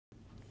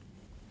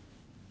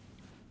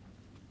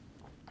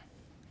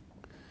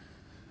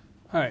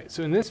All right,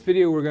 so in this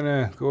video, we're going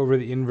to go over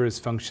the inverse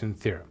function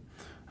theorem.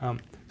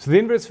 So the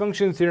inverse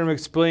function theorem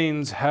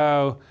explains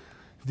how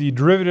the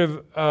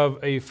derivative of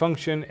a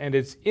function and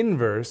its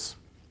inverse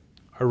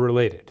are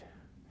related.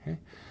 Okay?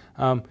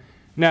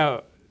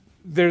 Now,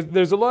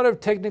 there's a lot of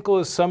technical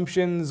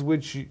assumptions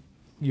which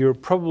you're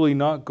probably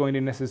not going to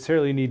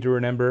necessarily need to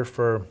remember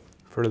for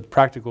the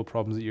practical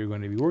problems that you're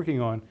going to be working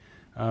on.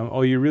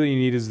 All you really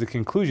need is the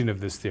conclusion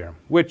of this theorem,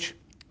 which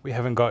we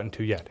haven't gotten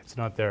to yet. It's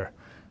not there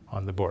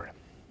on the board.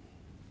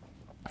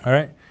 All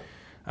right.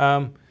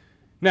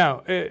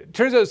 Now, it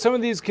turns out some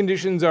of these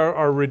conditions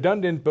are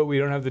redundant, but we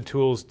don't have the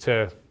tools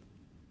to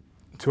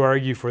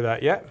argue for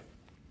that yet.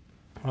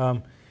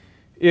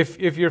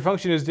 If your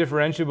function is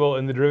differentiable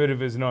and the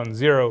derivative is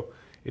non-zero,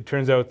 it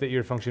turns out that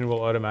your function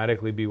will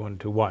automatically be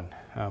 1-to-1.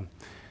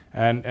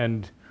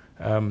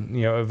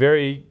 A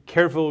very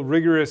careful,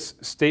 rigorous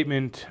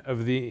statement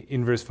of the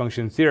inverse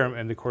function theorem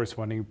and the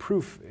corresponding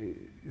proof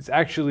is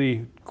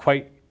actually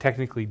quite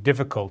technically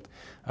difficult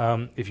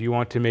if you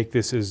want to make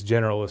this as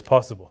general as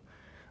possible.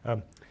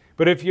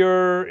 But if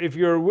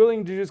you're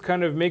willing to just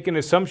kind of make an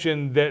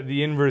assumption that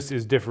the inverse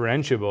is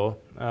differentiable,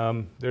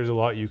 there's a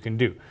lot you can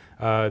do.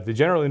 The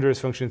general inverse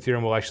function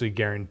theorem will actually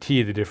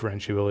guarantee the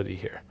differentiability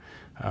here.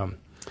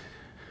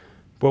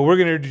 What we're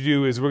going to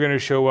do is we're going to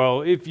show,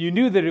 well, if you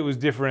knew that it was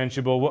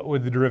differentiable, what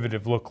would the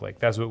derivative look like?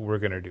 That's what we're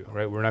going to do,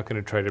 right? We're not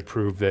going to try to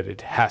prove that it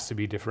has to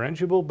be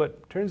differentiable, but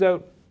it turns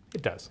out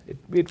it does.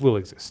 It will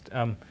exist.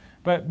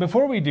 But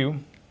before we do,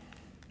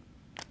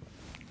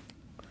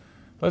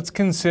 let's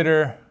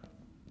consider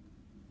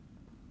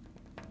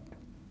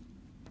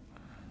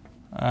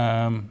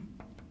a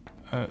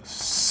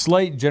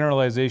slight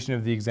generalization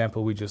of the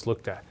example we just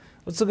looked at.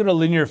 Let's look at a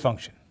linear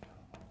function.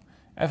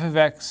 F of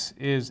x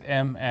is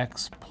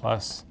mx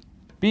plus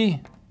b,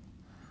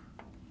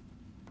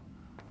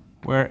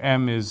 where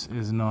m is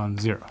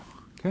non-zero.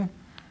 Okay?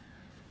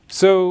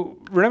 So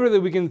remember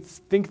that we can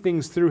think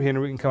things through here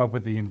and we can come up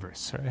with the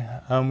inverse.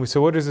 Right?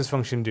 So what does this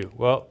function do?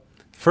 Well,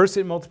 first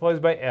it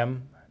multiplies by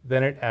m,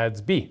 then it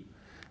adds b.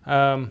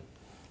 So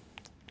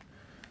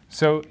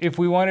if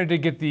we wanted to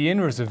get the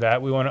inverse of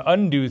that, we want to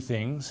undo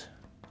things.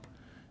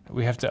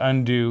 We have to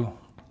undo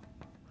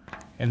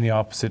in the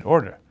opposite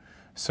order.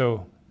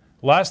 So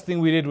last thing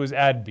we did was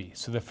add b.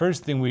 So the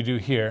first thing we do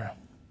here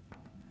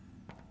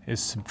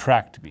is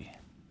subtract b.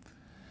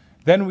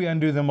 Then we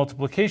undo the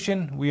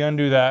multiplication. We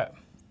undo that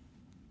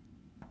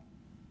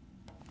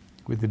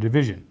with the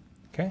division.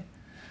 Okay?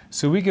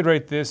 So we could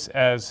write this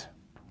as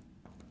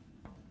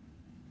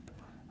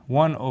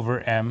 1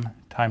 over m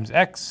times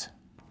x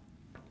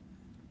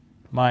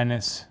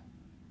minus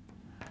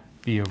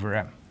b over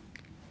m.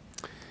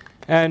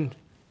 And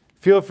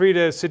feel free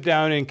to sit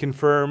down and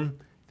confirm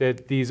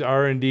that these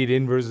are indeed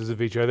inverses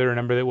of each other.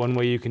 Remember that one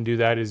way you can do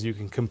that is you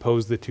can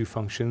compose the two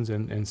functions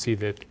and see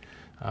that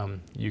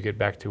you get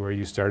back to where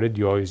you started.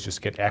 You always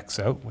just get x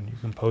out when you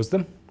compose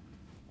them.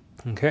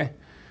 Okay?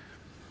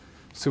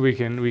 So we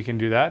can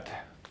do that.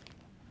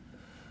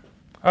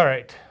 All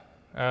right.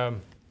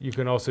 You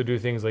can also do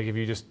things like if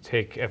you just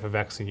take f of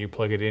x and you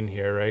plug it in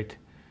here, right?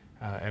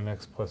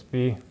 Mx plus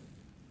b.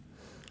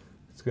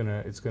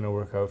 It's gonna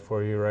work out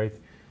for you, right?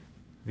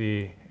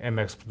 The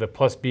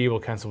plus b will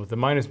cancel with the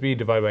minus b,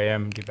 divide by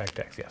m, get back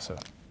to x. Yeah, so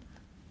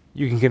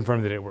you can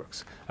confirm that it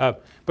works.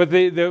 But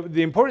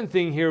the important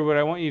thing here, what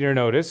I want you to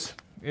notice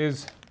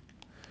is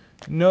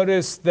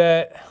notice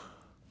that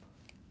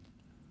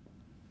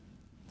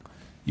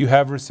you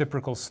have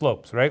reciprocal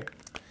slopes, right?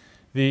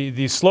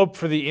 The slope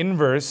for the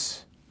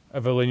inverse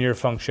of a linear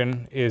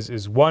function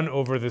is 1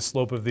 over the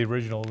slope of the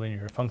original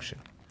linear function.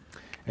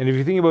 And if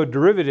you think about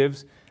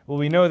derivatives, well,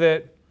 we know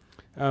that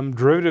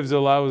derivatives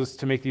allow us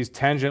to make these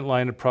tangent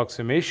line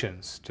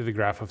approximations to the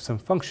graph of some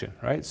function,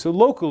 right? So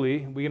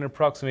locally, we can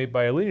approximate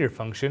by a linear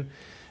function,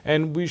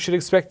 and we should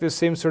expect the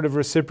same sort of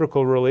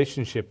reciprocal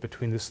relationship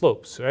between the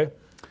slopes, right?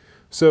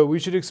 So we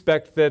should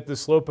expect that the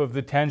slope of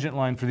the tangent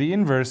line for the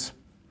inverse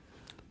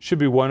should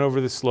be 1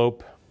 over the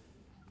slope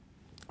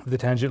of the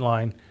tangent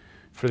line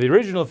for the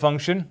original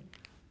function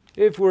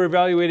if we're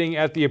evaluating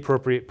at the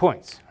appropriate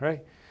points,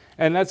 right?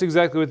 And that's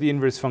exactly what the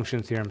inverse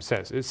function theorem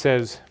says. It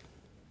says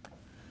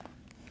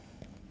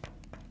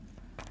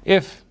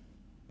if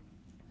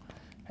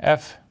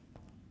f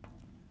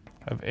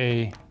of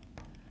a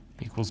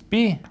equals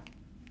b,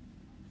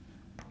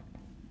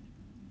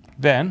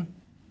 then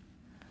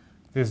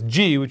this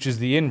g, which is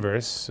the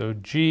inverse, so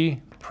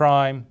g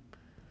prime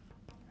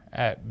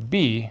at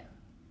b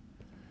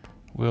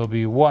will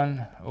be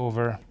 1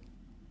 over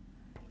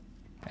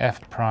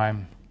f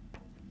prime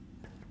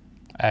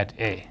at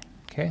a.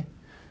 Okay?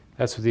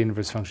 That's what the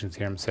inverse function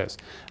theorem says.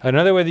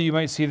 Another way that you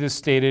might see this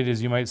stated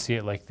is you might see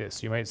it like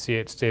this. You might see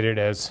it stated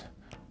as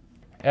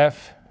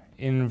f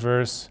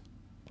inverse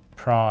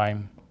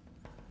prime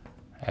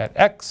at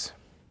x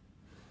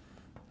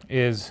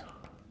is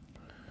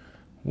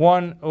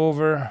 1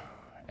 over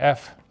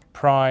f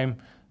prime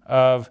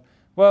of,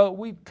 well,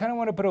 we kind of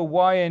want to put a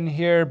y in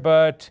here,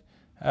 but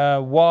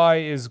y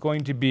is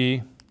going to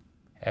be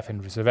f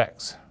inverse of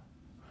x.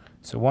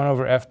 So 1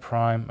 over f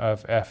prime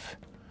of f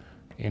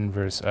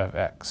inverse of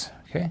x.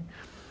 Okay,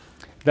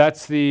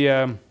 that's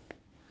the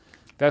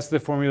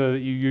formula that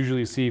you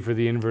usually see for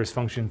the inverse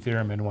function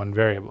theorem in one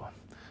variable.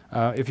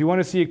 If you want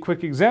to see a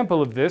quick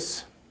example of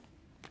this,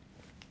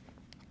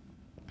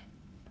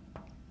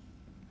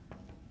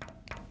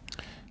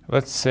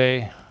 let's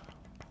say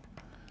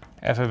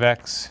f of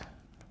x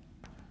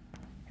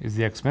is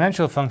the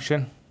exponential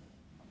function,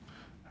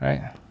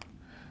 right?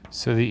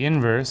 So the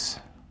inverse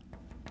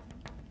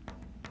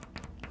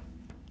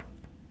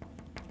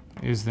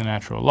is the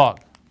natural log.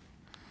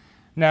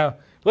 Now,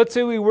 let's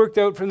say we worked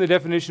out from the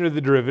definition of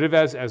the derivative,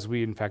 as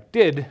we in fact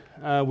did,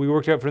 we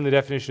worked out from the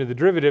definition of the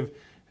derivative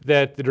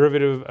that the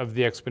derivative of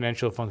the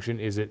exponential function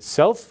is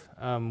itself.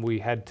 We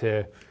had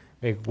to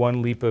make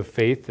one leap of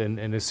faith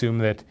and assume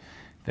that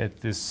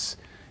this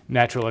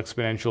natural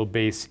exponential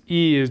base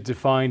e is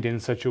defined in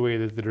such a way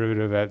that the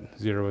derivative at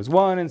 0 is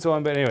 1 and so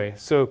on. But anyway,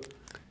 so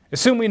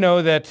assume we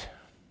know that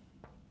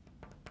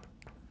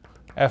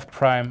f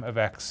prime of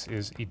x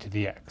is e to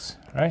the x,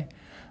 right?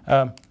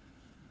 A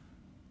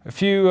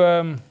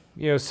few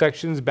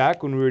sections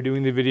back when we were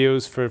doing the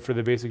videos for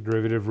the basic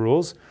derivative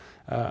rules,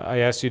 I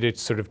asked you to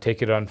sort of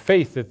take it on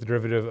faith that the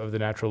derivative of the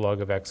natural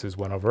log of x is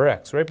 1 over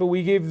x, right? But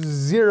we gave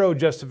zero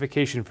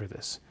justification for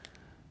this.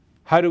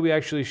 How do we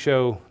actually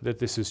show that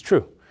this is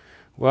true?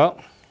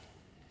 Well,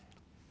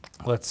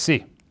 let's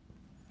see.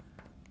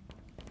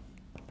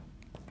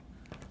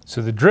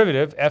 So the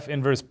derivative, f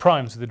inverse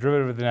prime, so the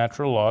derivative of the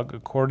natural log,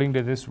 according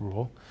to this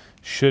rule,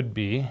 should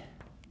be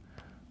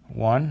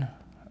 1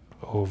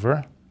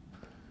 over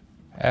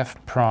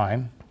f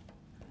prime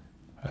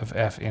of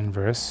f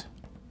inverse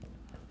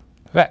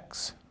of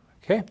x,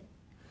 okay?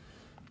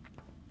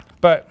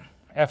 But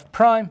f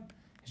prime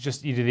is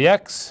just e to the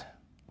x,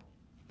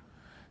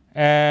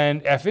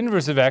 and f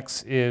inverse of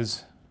x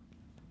is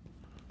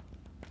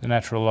the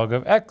natural log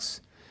of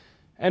x.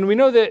 And we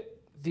know that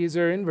these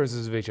are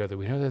inverses of each other.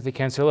 We know that they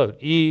cancel out.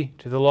 E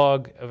to the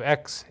log of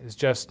x is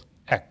just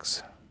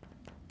x,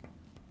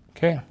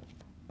 okay?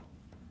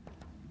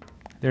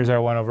 There's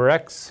our 1 over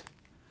x,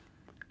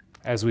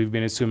 as we've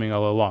been assuming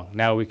all along.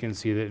 Now we can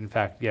see that, in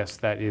fact, yes,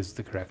 that is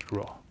the correct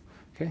rule.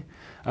 Okay?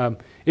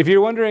 If you're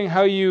wondering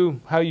how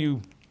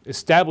you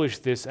establish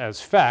this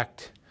as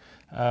fact,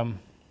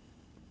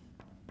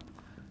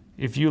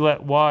 if you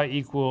let y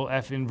equal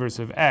f inverse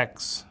of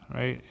x,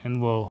 right,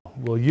 and we'll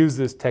use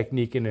this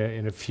technique in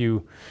a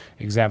few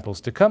examples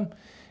to come.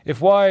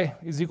 If y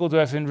is equal to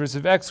f inverse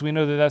of x, we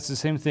know that that's the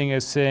same thing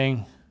as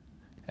saying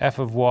f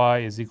of y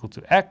is equal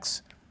to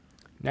x.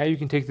 Now you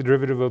can take the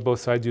derivative of both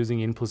sides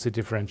using implicit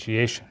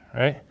differentiation,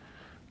 right?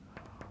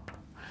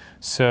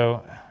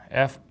 So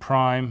f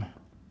prime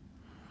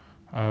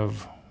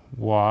of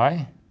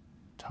y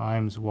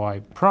times y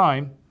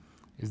prime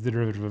is the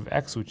derivative of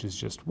x, which is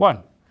just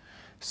 1.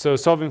 So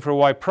solving for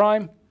y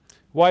prime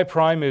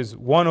is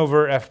 1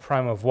 over f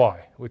prime of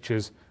y, which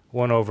is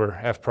 1 over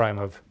f prime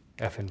of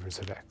f inverse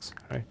of x,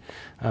 right?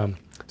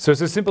 So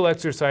it's a simple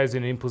exercise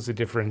in implicit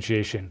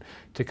differentiation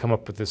to come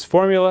up with this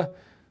formula.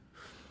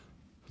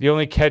 The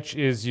only catch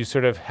is you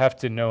sort of have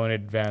to know in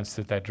advance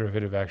that that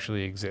derivative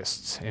actually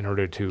exists in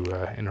order to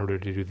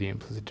do the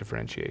implicit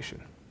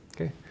differentiation.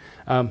 Okay.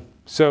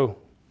 So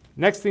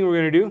next thing we're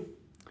going to do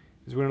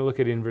is we're going to look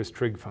at inverse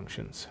trig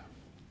functions.